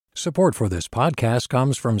Support for this podcast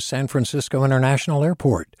comes from San Francisco International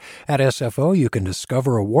Airport. At SFO, you can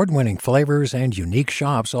discover award-winning flavors and unique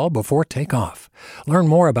shops all before takeoff. Learn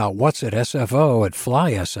more about what's at SFO at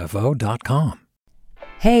flysfo.com.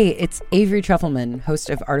 Hey, it's Avery Trufelman,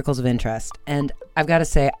 host of Articles of Interest, and I've got to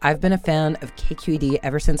say, I've been a fan of KQED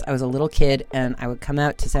ever since I was a little kid, and I would come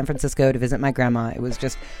out to San Francisco to visit my grandma. It was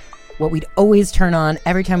just what we'd always turn on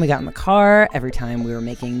every time we got in the car, every time we were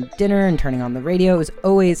making dinner and turning on the radio. It was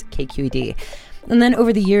always KQED. And then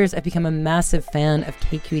over the years, I've become a massive fan of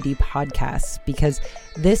KQED podcasts because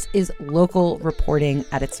this is local reporting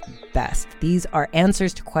at its best. These are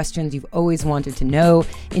answers to questions you've always wanted to know,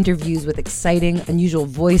 interviews with exciting, unusual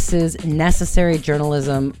voices, necessary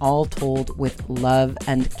journalism, all told with love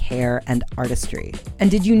and care and artistry. And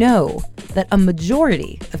did you know that a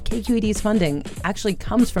majority of KQED's funding actually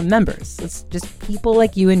comes from members? It's just people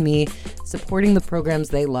like you and me supporting the programs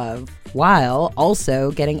they love, while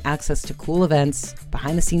also getting access to cool events,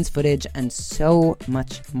 behind-the-scenes footage, and so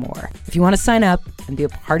much more. If you want to sign up and be a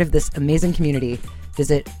part of this amazing community,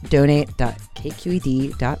 visit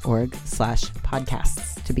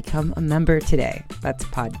donate.kqed.org/podcasts to become a member today. That's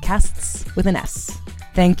podcasts with an S.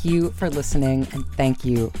 Thank you for listening, and thank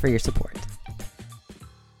you for your support.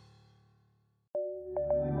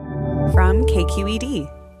 From KQED.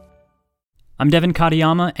 I'm Devin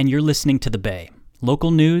Katayama, and you're listening to The Bay.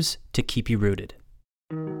 Local news to keep you rooted.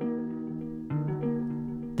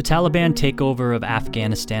 The Taliban takeover of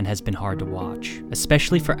Afghanistan has been hard to watch,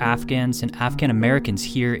 especially for Afghans and Afghan Americans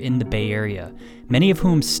here in the Bay Area, many of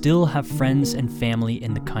whom still have friends and family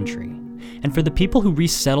in the country. And for the people who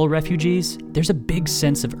resettle refugees, there's a big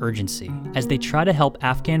sense of urgency as they try to help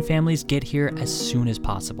Afghan families get here as soon as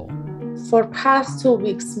possible. For past 2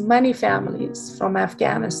 weeks, many families from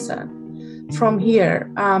Afghanistan, from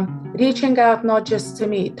here, reaching out not just to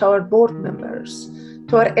me, to our board members,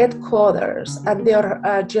 to our headquarters, and they're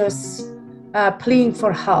just pleading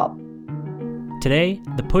for help. Today,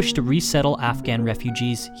 the push to resettle Afghan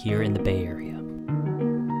refugees here in the Bay Area.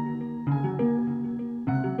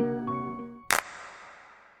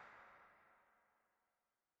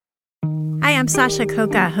 Hi, I'm Sasha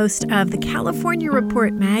Koka, host of the California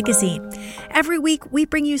Report magazine. Every week, we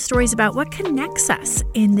bring you stories about what connects us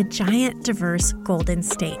in the giant, diverse Golden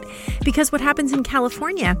State. Because what happens in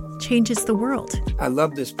California changes the world. I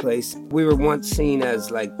love this place. We were once seen as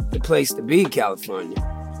like the place to be, California.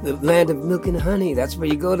 The land of milk and honey. That's where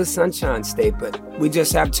you go to Sunshine State, but we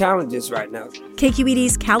just have challenges right now.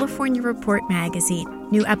 KQED's California Report magazine.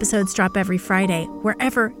 New episodes drop every Friday,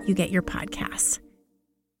 wherever you get your podcasts.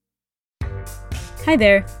 Hi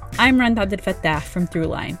there, I'm Randa Abdel Fattah from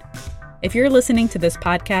Throughline. If you're listening to this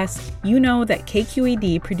podcast, you know that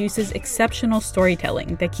KQED produces exceptional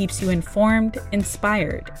storytelling that keeps you informed,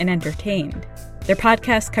 inspired, and entertained. Their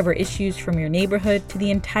podcasts cover issues from your neighborhood to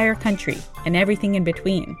the entire country and everything in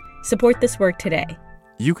between. Support this work today.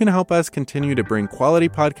 You can help us continue to bring quality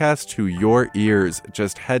podcasts to your ears.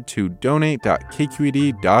 Just head to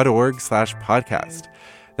donate.kqed.org/podcast.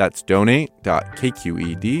 That's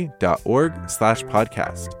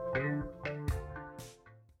donate.kqed.org/podcast.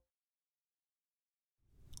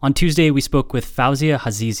 On Tuesday, we spoke with Fauzia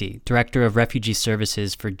Hazizi, Director of Refugee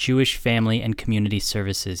Services for Jewish Family and Community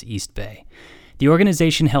Services East Bay. The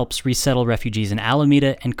organization helps resettle refugees in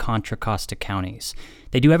Alameda and Contra Costa counties.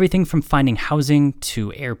 They do everything from finding housing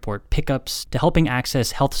to airport pickups to helping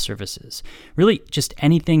access health services. Really, just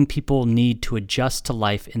anything people need to adjust to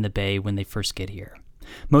life in the Bay when they first get here.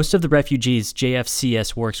 Most of the refugees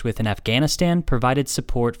JFCS works with in Afghanistan provided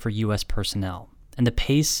support for U.S. personnel, and the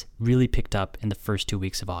pace really picked up in the first 2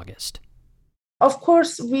 weeks of August. Of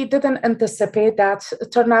course, we didn't anticipate that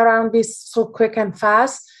turnaround be so quick and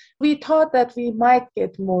fast. We thought that we might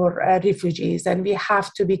get more refugees, and we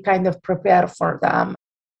have to be kind of prepared for them.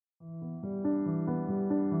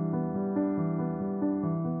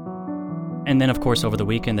 And then, of course, over the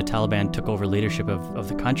weekend, the Taliban took over leadership of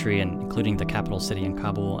the country, and including the capital city in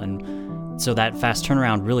Kabul. And so that fast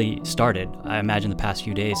turnaround really started, I imagine, the past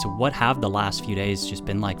few days. So what have the last few days just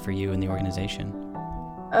been like for you and the organization?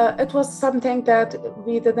 It was something that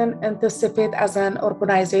we didn't anticipate as an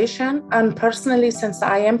organization. And personally, since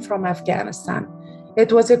I am from Afghanistan,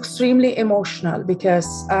 it was extremely emotional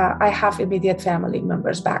because I have immediate family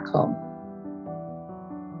members back home.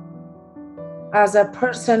 As a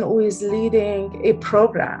person who is leading a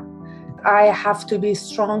program, I have to be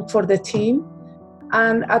strong for the team.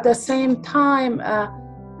 And at the same time,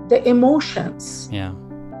 the emotions. Yeah.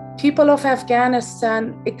 People of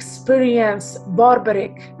Afghanistan experience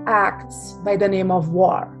barbaric acts by the name of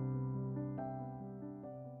war.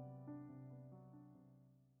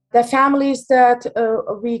 The families that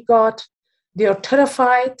we got, they're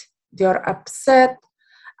terrified, they're upset,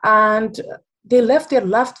 and they left their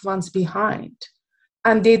loved ones behind.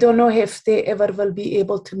 And they don't know if they ever will be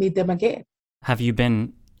able to meet them again. Have you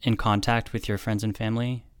been in contact with your friends and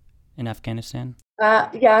family in Afghanistan?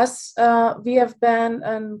 Yes, we have been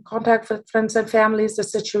in contact with friends and families. The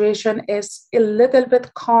situation is a little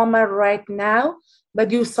bit calmer right now,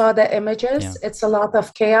 but you saw the images. Yeah. It's a lot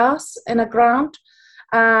of chaos in the ground,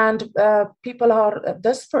 and people are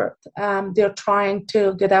desperate. They're trying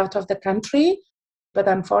to get out of the country, but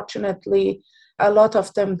unfortunately, a lot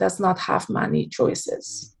of them does not have many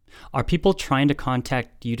choices. Are people trying to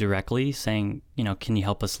contact you directly saying, can you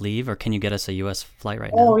help us leave or can you get us a U.S. flight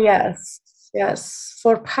right now? Oh, yes. Yes.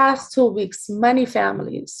 For past 2 weeks, many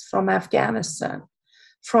families from Afghanistan,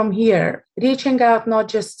 from here, reaching out not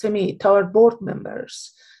just to me, to our board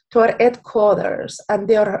members, to our headquarters, and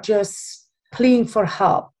they are just pleading for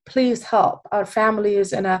help. Please help. Our family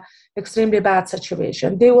is in an extremely bad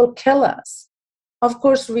situation. They will kill us. Of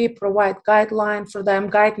course, we provide guideline for them,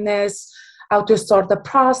 guidance, how to start the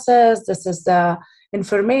process. This is the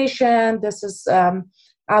information. This is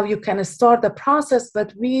how you can start the process.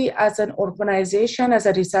 But we, as an organization, as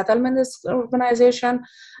a resettlement organization,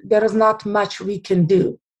 there is not much we can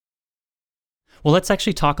do. Well, let's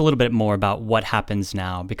actually talk a little bit more about what happens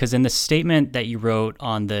now, because in the statement that you wrote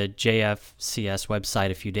on the JFCS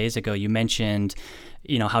website a few days ago, you mentioned,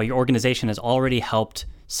 how your organization has already helped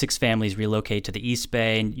 6 families relocate to the East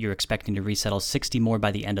Bay, and you're expecting to resettle 60 more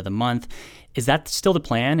by the end of the month. Is that still the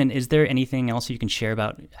plan? And is there anything else you can share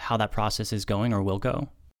about how that process is going or will go?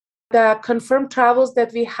 The confirmed travels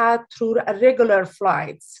that we had through regular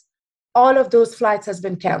flights, all of those flights has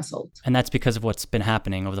been canceled. And that's because of what's been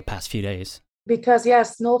happening over the past few days. Because,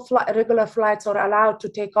 yes, no regular flights are allowed to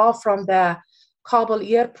take off from the Kabul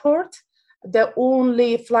airport. The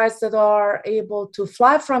only flights that are able to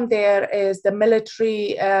fly from there is the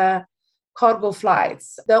military cargo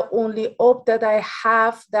flights. The only hope that I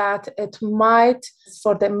have that it might,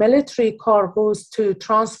 for the military cargoes to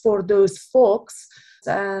transport those folks,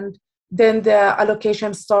 and then the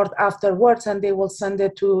allocation start afterwards and they will send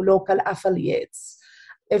it to local affiliates.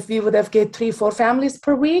 If we would have get 3-4 families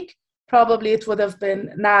per week, probably it would have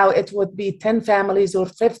been, now it would be 10 families or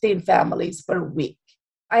 15 families per week.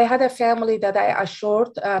 I had a family that I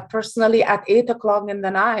assured personally at 8 o'clock in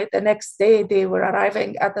the night. The next day, they were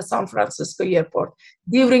arriving at the San Francisco airport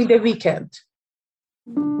during the weekend.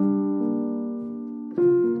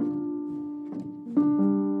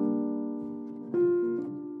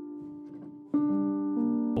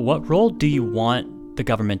 What role do you want the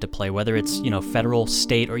government to play, whether it's, federal,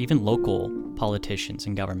 state, or even local politicians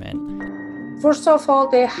in government? First of all,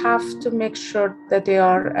 they have to make sure that they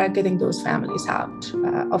are getting those families out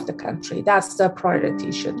of the country. That's the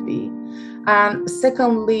priority should be. And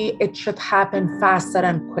secondly, it should happen faster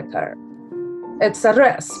and quicker. It's a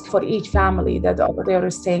risk for each family that they are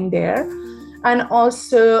staying there. And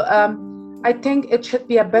also, I think it should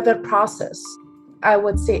be a better process. I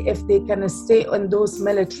would say if they can stay on those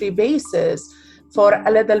military bases for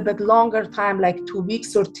a little bit longer time, like 2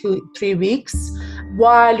 weeks or 3 weeks,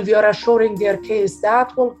 while we are assuring their case,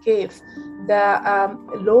 that will give the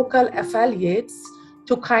local affiliates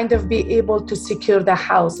to kind of be able to secure the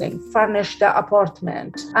housing, furnish the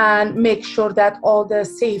apartment, and make sure that all the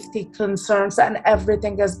safety concerns and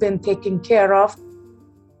everything has been taken care of.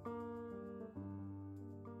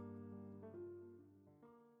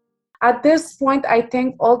 At this point, I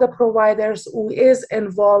think all the providers who is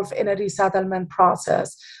involved in a resettlement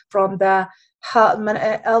process, from the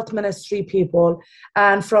health ministry people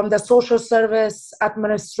and from the social service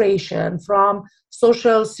administration, from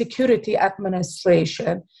social security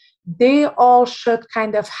administration, they all should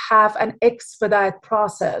kind of have an expedite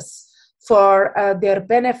process for their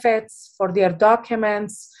benefits, for their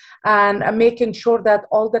documents, and making sure that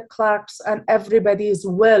all the clerks and everybody is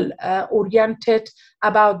well oriented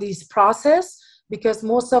about this process, because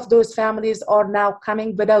most of those families are now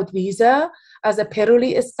coming without visa as a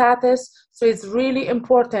parolee status. So it's really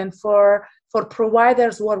important for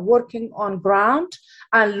providers who are working on ground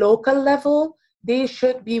and local level, they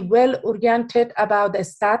should be well oriented about the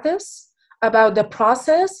status, about the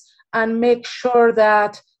process, and make sure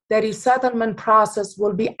that the resettlement process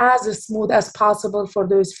will be as smooth as possible for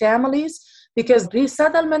those families, because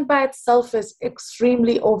resettlement by itself is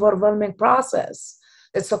extremely overwhelming process.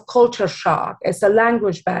 It's a culture shock. It's a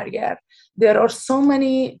language barrier. There are so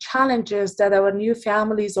many challenges that our new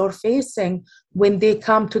families are facing when they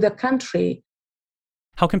come to the country.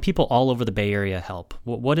 How can people all over the Bay Area help?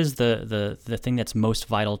 What is the thing that's most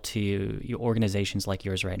vital to you, organizations like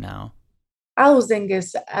yours right now? Housing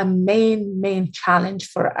is a main challenge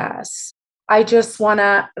for us. I just want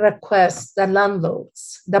to request the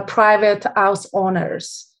landlords, the private house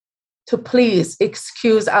owners, to please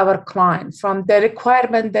excuse our client from the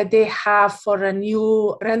requirement that they have for a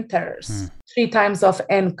new renters, 3 times of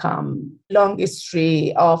income, long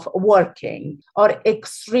history of working, or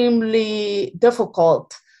extremely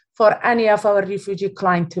difficult for any of our refugee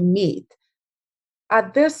clients to meet.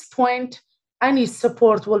 At this point, any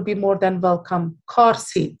support will be more than welcome. Car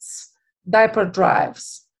seats, diaper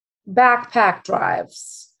drives, backpack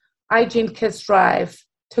drives, hygiene kits drive,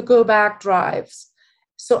 to-go bag drives.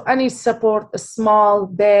 So any support, small,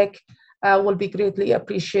 big, will be greatly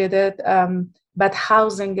appreciated. But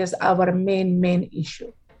housing is our main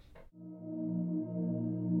issue.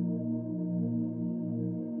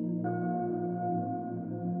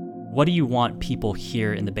 What do you want people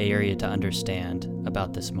here in the Bay Area to understand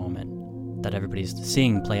about this moment that everybody's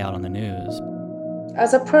seeing play out on the news?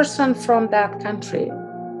 As a person from that country,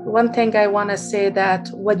 one thing I want to say that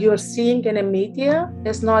what you're seeing in the media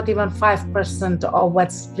is not even 5% of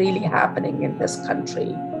what's really happening in this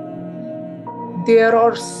country. There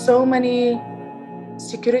are so many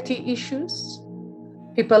security issues.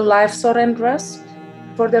 People's lives are in risk.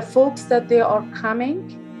 For the folks that they are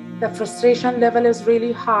coming, the frustration level is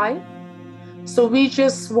really high. So we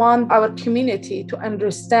just want our community to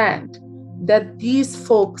understand that these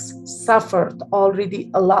folks suffered already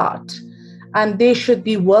a lot, and they should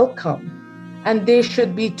be welcome, and they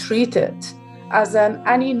should be treated as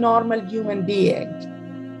any normal human being.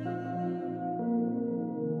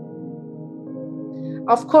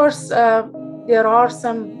 Of course, there are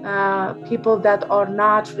some people that are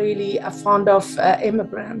not really fond of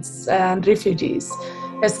immigrants and refugees,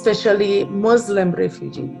 especially Muslim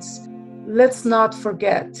refugees. Let's not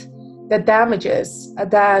forget the damages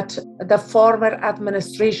that the former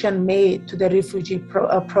administration made to the refugee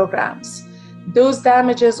programs. Those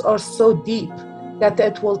damages are so deep that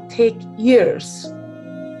it will take years.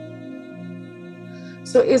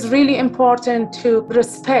 So it's really important to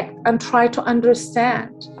respect and try to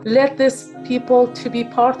understand. Let these people to be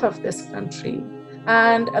part of this country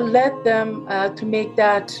and let them to make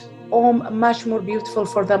that home much more beautiful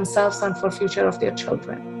for themselves and for the future of their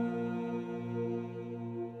children.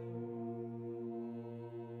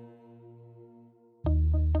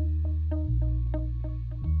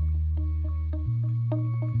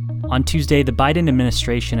 On Tuesday, the Biden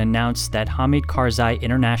administration announced that Hamid Karzai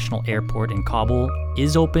International Airport in Kabul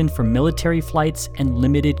is open for military flights and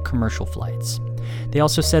limited commercial flights. They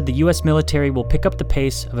also said the U.S. military will pick up the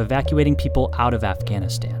pace of evacuating people out of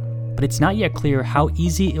Afghanistan. But it's not yet clear how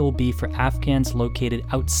easy it will be for Afghans located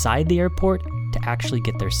outside the airport to actually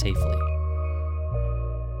get there safely.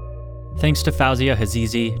 Thanks to Fawzia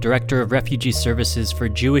Hazizi, Director of Refugee Services for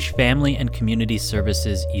Jewish Family and Community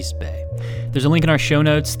Services, East Bay. There's a link in our show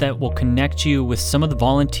notes that will connect you with some of the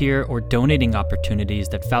volunteer or donating opportunities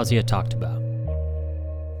that Fawzia talked about.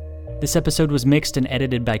 This episode was mixed and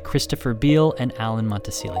edited by Christopher Beal and Alan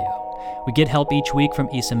Montecillo. We get help each week from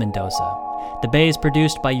Isa Mendoza. The Bay is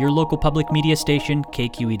produced by your local public media station,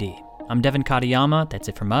 KQED. I'm Devin Katayama. That's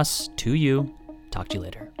it from us to you. Talk to you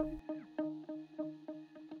later.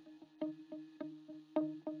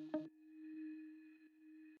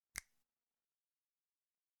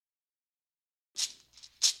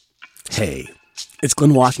 Hey, it's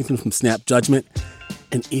Glenn Washington from Snap Judgment,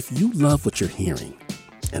 and if you love what you're hearing,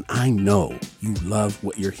 and I know you love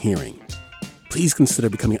what you're hearing, please consider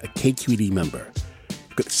becoming a KQED member.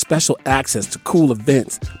 You get special access to cool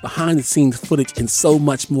events, behind-the-scenes footage, and so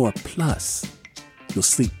much more. Plus, you'll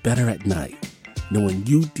sleep better at night knowing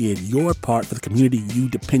you did your part for the community you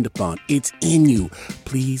depend upon. It's in you.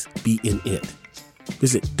 Please be in it.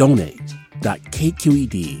 Visit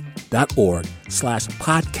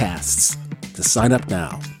donate.kqed.org/podcasts to sign up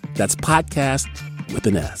now. That's podcast with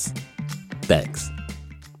an S. Thanks.